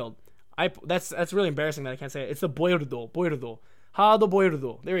hard boiled. That's really embarrassing that I can't say it. It's the boiled. Hard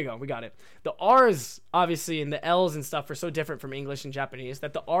boiled. There we go. We got it. The R's, obviously, and the L's and stuff are so different from English and Japanese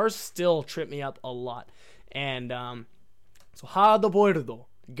that the R's still trip me up a lot. And so hard boiled.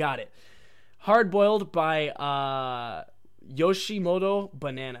 Got it. Hard boiled by Yoshimoto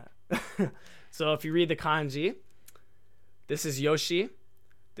Banana. So if you read the kanji, this is Yoshi.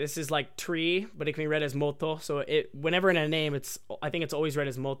 This is like tree, but it can be read as moto. So whenever in a name, I think it's always read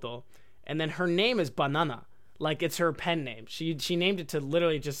as moto. And then her name is Banana. Like, it's her pen name. She named it to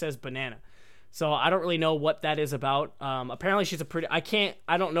literally just says banana. So I don't really know what that is about. Apparently she's I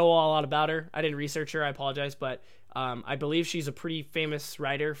don't know a lot about her. I didn't research her. I apologize. But I believe she's a pretty famous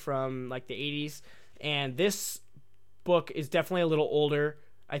writer from like the 80s. And this book is definitely a little older.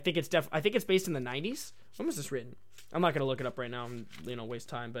 I think it's based in the 90s. When was this written? I'm not going to look it up right now and, waste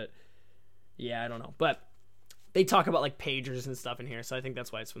time. But yeah, I don't know. But they talk about like pagers and stuff in here. So I think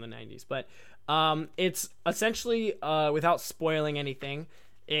that's why it's from the 90s. But it's essentially, without spoiling anything,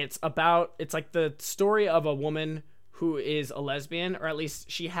 it's like the story of a woman who is a lesbian, or at least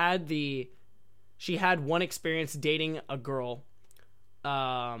she had one experience dating a girl.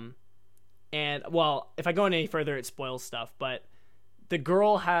 And well, if I go any further, it spoils stuff, but the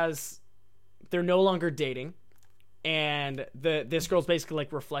girl they're no longer dating, and this girl's basically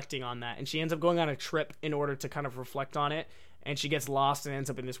like reflecting on that, and she ends up going on a trip in order to kind of reflect on it, and she gets lost and ends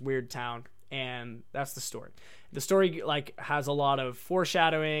up in this weird town, and that's the story. The story like has a lot of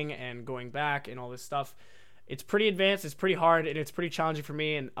foreshadowing and going back and all this stuff. It's pretty advanced, it's pretty hard, and it's pretty challenging for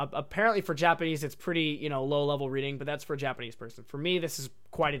me, and apparently for Japanese it's pretty, low level reading, but that's for a Japanese person. For me, this is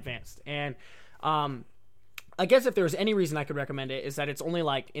quite advanced, and I guess if there was any reason I could recommend it, is that it's only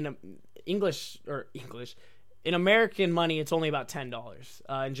like in American money, it's only about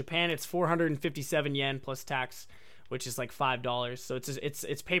 $10. In Japan, it's 457 yen plus tax, which is like $5. So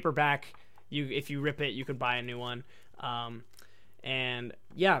it's paperback. If you rip it, you could buy a new one. And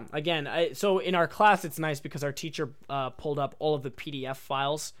yeah, again, so in our class, it's nice because our teacher pulled up all of the PDF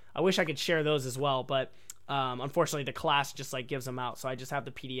files. I wish I could share those as well, but unfortunately the class just like gives them out. So I just have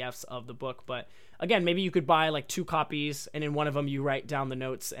the PDFs of the book. But again, maybe you could buy like 2 copies, and in one of them you write down the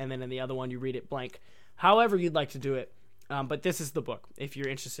notes, and then in the other one you read it blank. However you'd like to do it. But this is the book if you're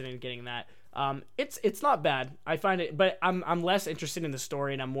interested in getting that. It's not bad. I find it, but I'm less interested in the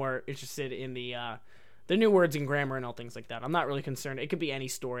story, and I'm more interested in the new words and grammar and all things like that. I'm not really concerned. It could be any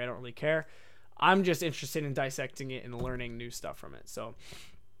story. I don't really care. I'm just interested in dissecting it and learning new stuff from it. So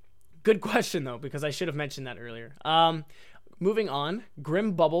good question though, because I should have mentioned that earlier. Moving on,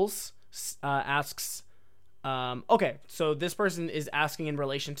 Grim Bubbles asks, okay, so this person is asking in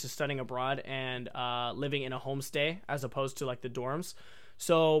relation to studying abroad and living in a homestay as opposed to like the dorms.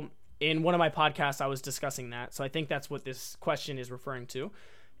 So in one of my podcasts, I was discussing that. So I think that's what this question is referring to.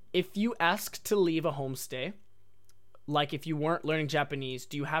 If you ask to leave a homestay, like if you weren't learning Japanese,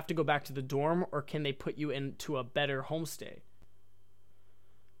 do you have to go back to the dorm, or can they put you into a better homestay?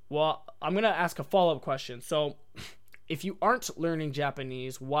 Well, I'm going to ask a follow-up question. So if you aren't learning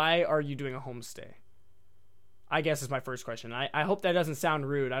Japanese, why are you doing a homestay? I guess is my first question. I hope that doesn't sound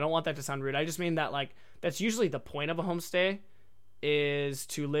rude. I don't want that to sound rude. I just mean that like that's usually the point of a homestay is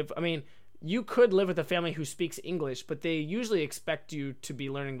to live. I mean, you could live with a family who speaks English, but they usually expect you to be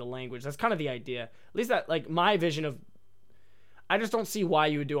learning the language. That's kind of the idea. At least that, like, my vision of... I just don't see why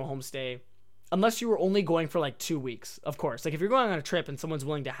you would do a homestay unless you were only going for, like, 2 weeks, of course. Like, if you're going on a trip and someone's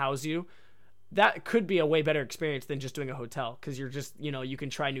willing to house you, that could be a way better experience than just doing a hotel, because you're just, you know, you can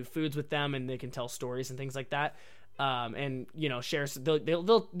try new foods with them and they can tell stories and things like that. And, you know, share...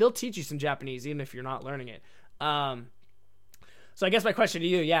 They'll teach you some Japanese even if you're not learning it. So I guess my question to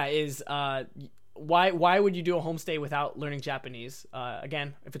you, is why would you do a homestay without learning Japanese?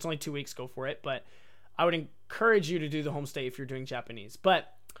 Again, if it's only 2 weeks, go for it. But I would encourage you to do the homestay if you're doing Japanese.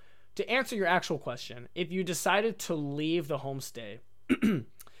 But to answer your actual question, if you decided to leave the homestay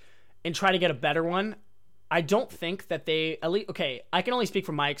and try to get a better one, I don't think that they... Okay, I can only speak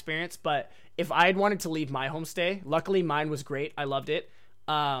from my experience, but if I had wanted to leave my homestay, luckily mine was great. I loved it.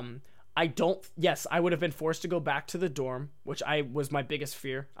 Yes, I would have been forced to go back to the dorm, which was my biggest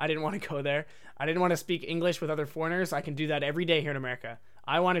fear. I didn't want to go there. I didn't want to speak English with other foreigners. I can do that every day here in America.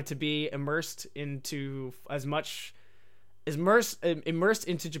 I wanted to be immersed into Japan as much as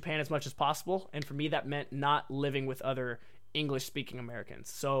possible. And for me, that meant not living with other English speaking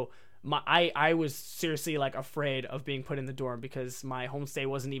Americans. So I was seriously like afraid of being put in the dorm because my homestay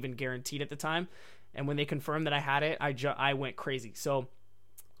wasn't even guaranteed at the time. And when they confirmed that I had it, I went crazy. So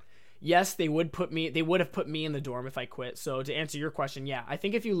yes, they would have put me in the dorm if I quit. So to answer your question, yeah, I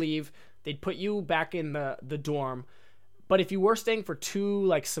think if you leave, they'd put you back in the dorm. But if you were staying for 2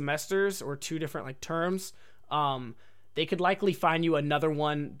 like semesters or 2 different like terms, they could likely find you another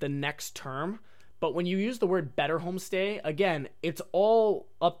one the next term. But when you use the word better homestay, again, it's all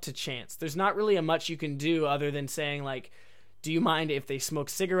up to chance. There's not really much you can do other than saying like, do you mind if they smoke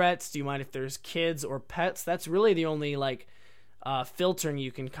cigarettes? Do you mind if there's kids or pets? That's really the only like filtering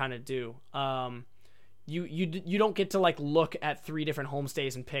you can kind of do. You don't get to like look at 3 different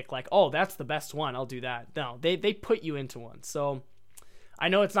homestays and pick like, oh, that's the best one, I'll do that. No, they put you into one. So I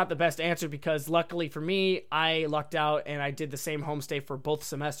know it's not the best answer because luckily for me, I lucked out and I did the same homestay for both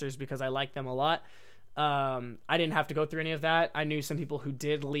semesters because I liked them a lot. I didn't have to go through any of that. I knew some people who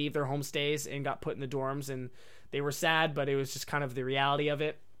did leave their homestays and got put in the dorms, and they were sad, but it was just kind of the reality of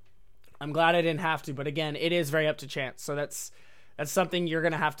it. I'm glad I didn't have to, but again, it is very up to chance. So that's something you're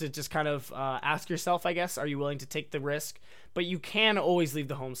going to have to just kind of ask yourself, I guess. Are you willing to take the risk? But you can always leave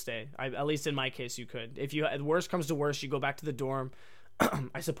the homestay. At least in my case, you could. If the worst comes to worst, you go back to the dorm.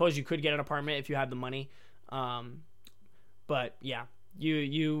 I suppose you could get an apartment if you had the money. But yeah,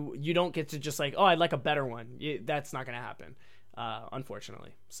 you don't get to just like, oh, I'd like a better one. That's not going to happen,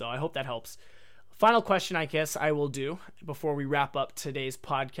 unfortunately. So I hope that helps. Final question, I guess I will do before we wrap up today's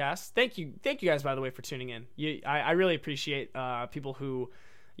podcast. Thank you guys, by the way, for tuning in. I really appreciate people who,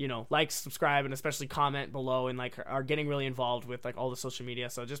 you know, like, subscribe, and especially comment below and like are getting really involved with like all the social media.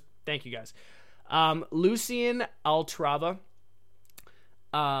 So just thank you guys. Lucian Altrava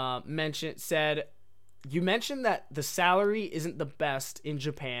said, you mentioned that the salary isn't the best in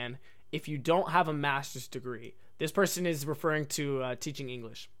Japan if you don't have a master's degree. This person is referring to teaching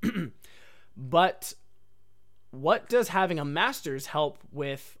English. But what does having a master's help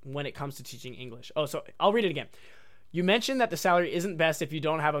with when it comes to teaching English? Oh, so I'll read it again. You mentioned that the salary isn't best if you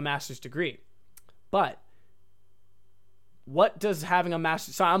don't have a master's degree. But what does having a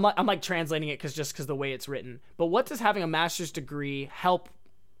master's... So I'm like translating it because the way it's written. But what does having a master's degree help?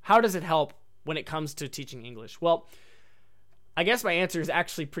 How does it help when it comes to teaching English? Well, I guess my answer is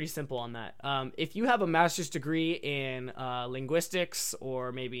actually pretty simple on that. If you have a master's degree in linguistics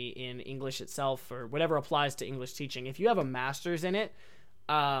or maybe in English itself or whatever applies to English teaching, if you have a master's in it,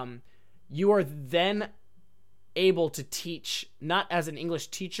 you are then able to teach not as an English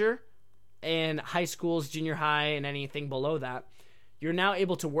teacher in high schools, junior high, and anything below that. You're now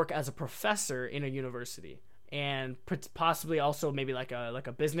able to work as a professor in a university and possibly also maybe like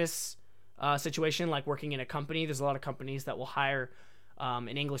a business situation, like working in a company. There's a lot of companies that will hire an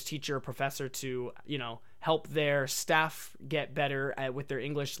English teacher or professor to, help their staff get better with their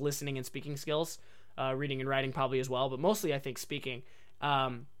English listening and speaking skills, reading and writing probably as well, but mostly I think speaking.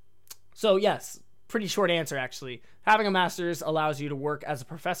 So yes, pretty short answer actually. Having a master's allows you to work as a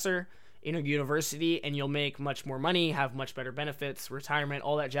professor in a university, and you'll make much more money, have much better benefits, retirement,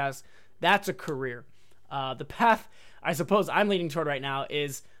 all that jazz. That's a career. The path I suppose I'm leaning toward right now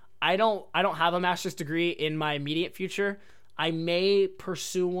is I don't have a master's degree in my immediate future. I may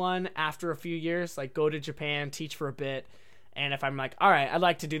pursue one after a few years, like go to Japan, teach for a bit, and if I'm like, all right, I'd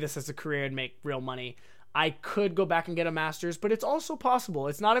like to do this as a career and make real money, I could go back and get a master's, but it's also possible.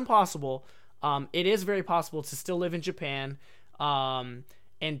 It's not impossible. It is very possible to still live in Japan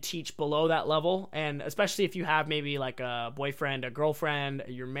and teach below that level, and especially if you have maybe like a boyfriend, a girlfriend,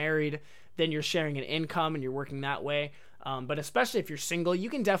 you're married, then you're sharing an income and you're working that way. But especially if you're single, you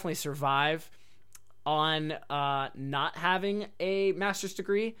can definitely survive on not having a master's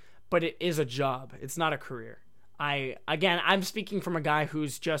degree, but it is a job. It's not a career. I'm speaking from a guy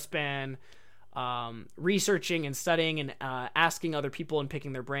who's just been researching and studying and asking other people and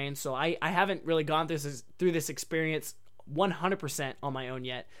picking their brains. So I haven't really gone through this experience 100% on my own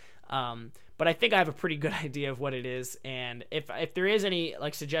yet. But I think I have a pretty good idea of what it is. And if there is any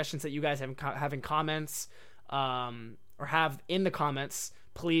like suggestions that you guys have in comments, or have in the comments,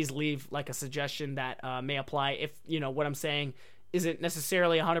 please leave like a suggestion that may apply. If what I'm saying isn't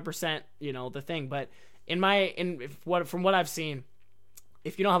necessarily 100% the thing, but from what I've seen,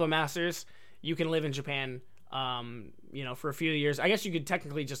 if you don't have a master's, you can live in Japan for a few years. I guess you could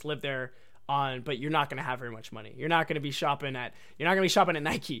technically just live there but you're not going to have very much money. You're not going to be shopping at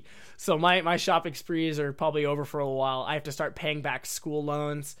Nike. So my shopping sprees are probably over for a while. I have to start paying back school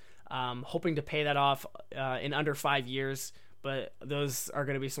loans, hoping to pay that off in under 5 years, but those are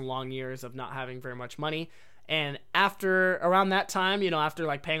going to be some long years of not having very much money. And around that time, after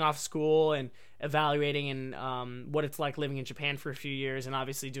like paying off school and evaluating and what it's like living in Japan for a few years, and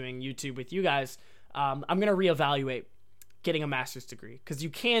obviously doing YouTube with you guys, I'm going to reevaluate getting a master's degree, because you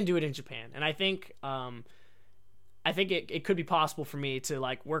can do it in Japan. And I think it could be possible for me to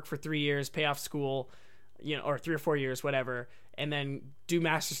like work for 3 years, pay off school, or 3 or 4 years, whatever, and then do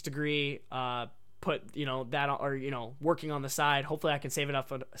master's degree, put that on, or working on the side. Hopefully I can save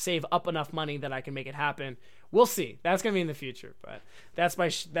up enough money that I can make it happen. We'll see. That's gonna be in the future, but that's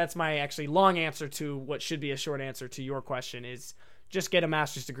my actually long answer to what should be a short answer to your question, is just get a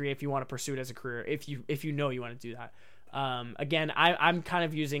master's degree if you want to pursue it as a career, if you want to do that. Again, I'm kind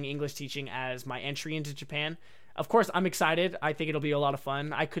of using English teaching as my entry into Japan. Of course, I'm excited. I think it'll be a lot of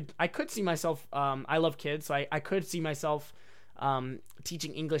fun. I could see myself, I love kids, so I could see myself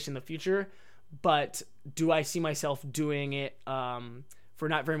teaching English in the future, but do I see myself doing it for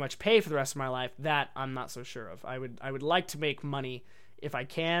not very much pay for the rest of my life? That I'm not so sure of. I would like to make money if I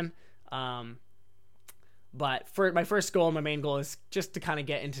can, but for my first goal, my main goal is just to kind of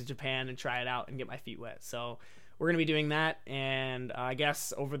get into Japan and try it out and get my feet wet. So we're going to be doing that, and I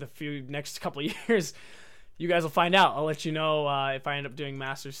guess over the next couple of years, you guys will find out. I'll let you know if I end up doing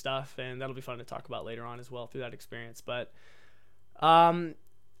master stuff, and that'll be fun to talk about later on as well through that experience. But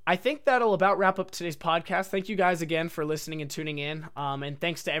I think that'll about wrap up today's podcast. Thank you guys again for listening and tuning in, and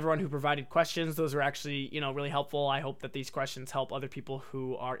thanks to everyone who provided questions. Those are actually really helpful. I hope that these questions help other people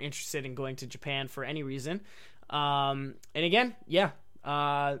who are interested in going to Japan for any reason. And again,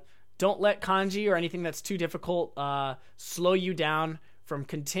 don't let kanji or anything that's too difficult slow you down from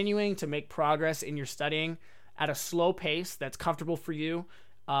continuing to make progress in your studying at a slow pace that's comfortable for you,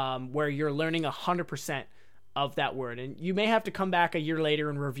 where you're learning 100% of that word. And you may have to come back a year later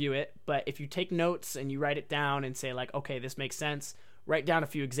and review it, but if you take notes and you write it down and say like, okay, this makes sense, write down a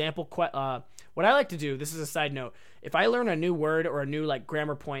few example what I like to do, this is a side note, if I learn a new word or a new like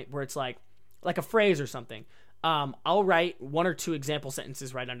grammar point where it's like a phrase or something, I'll write 1 or 2 example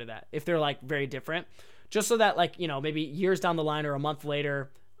sentences right under that if they're like very different, just so that like maybe years down the line or a month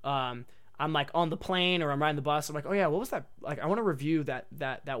later, I'm like on the plane or I'm riding the bus, I'm like, oh yeah, what was that, like I want to review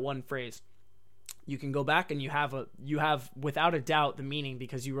that one phrase. You can go back and you have without a doubt the meaning,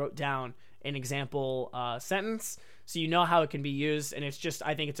 because you wrote down an example sentence, so you know how it can be used. And it's just,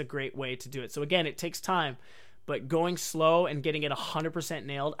 I think it's a great way to do it. So again, it takes time, but going slow and getting it 100%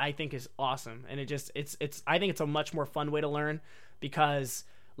 nailed, I think is awesome. And I think it's a much more fun way to learn, because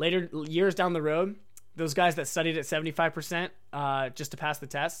later years down the road, those guys that studied at 75% just to pass the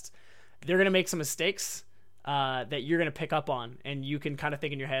test, they're going to make some mistakes that you're going to pick up on, and you can kind of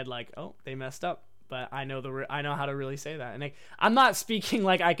think in your head like, oh, they messed up, but I know how to really say that. And I'm not speaking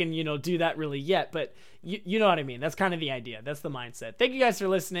like I can, do that really yet, but you know what I mean. That's kind of the idea. That's the mindset. Thank you guys for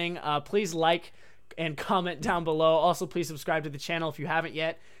listening. Please like and comment down below. Also, please subscribe to the channel if you haven't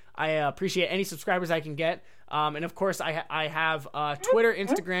yet. I appreciate any subscribers I can get. And of course, I have Twitter,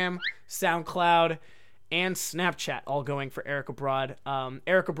 Instagram, SoundCloud, and Snapchat all going for Eric Abroad.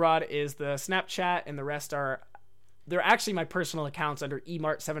 Eric Abroad is the Snapchat, and the rest they're actually my personal accounts under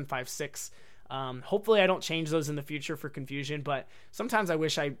emart756. Hopefully I don't change those in the future for confusion, but sometimes I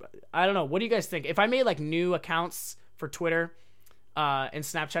wish I don't know. What do you guys think? If I made like new accounts for Twitter and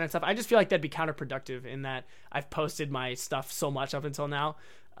Snapchat and stuff, I just feel like that'd be counterproductive in that I've posted my stuff so much up until now.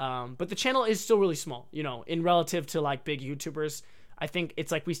 But the channel is still really small, in relative to like big YouTubers. I think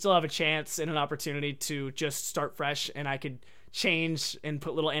it's like we still have a chance and an opportunity to just start fresh, and I could change and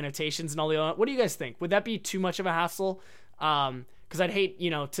put little annotations and all the other. What do you guys think? Would that be too much of a hassle? Because I'd hate,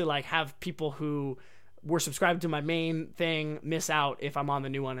 to like have people who were subscribed to my main thing miss out if I'm on the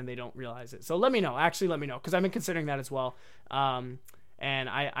new one and they don't realize it. So let me know. Actually, let me know, because I've been considering that as well. And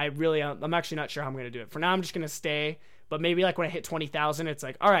I'm actually not sure how I'm going to do it. For now, I'm just going to stay. But maybe like when I hit 20,000, it's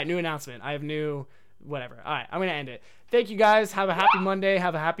like, all right, new announcement. I have new whatever. All right, I'm going to end it. Thank you guys. Have a happy Monday.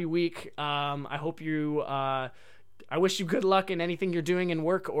 Have a happy week. I hope I wish you good luck in anything you're doing in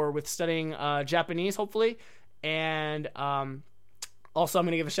work or with studying Japanese, hopefully. And also, I'm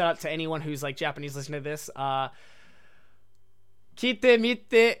going to give a shout out to anyone who's like Japanese listening to this. 聞いてみ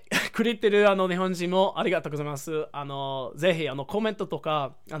てくれてる日本人もありがとうございます。ぜひコメントと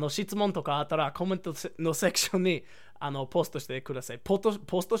か質問とかあったらコメントのセクションにポストしてください。ポ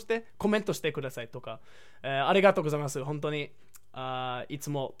ストしてコメントしてくださいとか、ありがとうございます。本当にいつ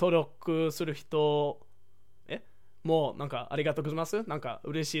も登録する人もうなんかありがとうございます。なんか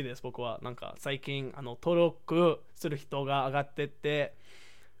嬉しいです。僕はなんか最近登録する人が上がってって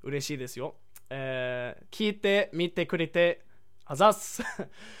嬉しいですよ。聞いてみてくれてあざっす。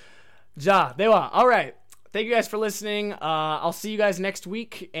じゃあでは alright. Thank you guys for listening. I'll see you guys next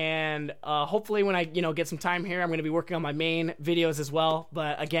week, and hopefully when I get some time here, I'm going to be working on my main videos as well.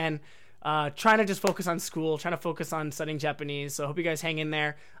 But again, trying to just focus on school, trying to focus on studying Japanese. So I hope you guys hang in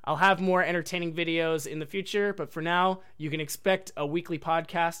there. I'll have more entertaining videos in the future, but for now, you can expect a weekly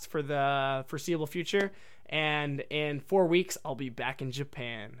podcast for the foreseeable future. And in 4 weeks, I'll be back in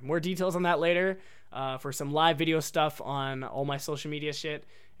Japan. More details on that later for some live video stuff on all my social media shit.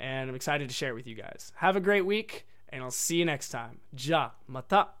 And I'm excited to share it with you guys. Have a great week, and I'll see you next time. Ja,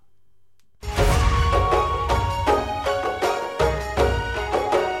 mata.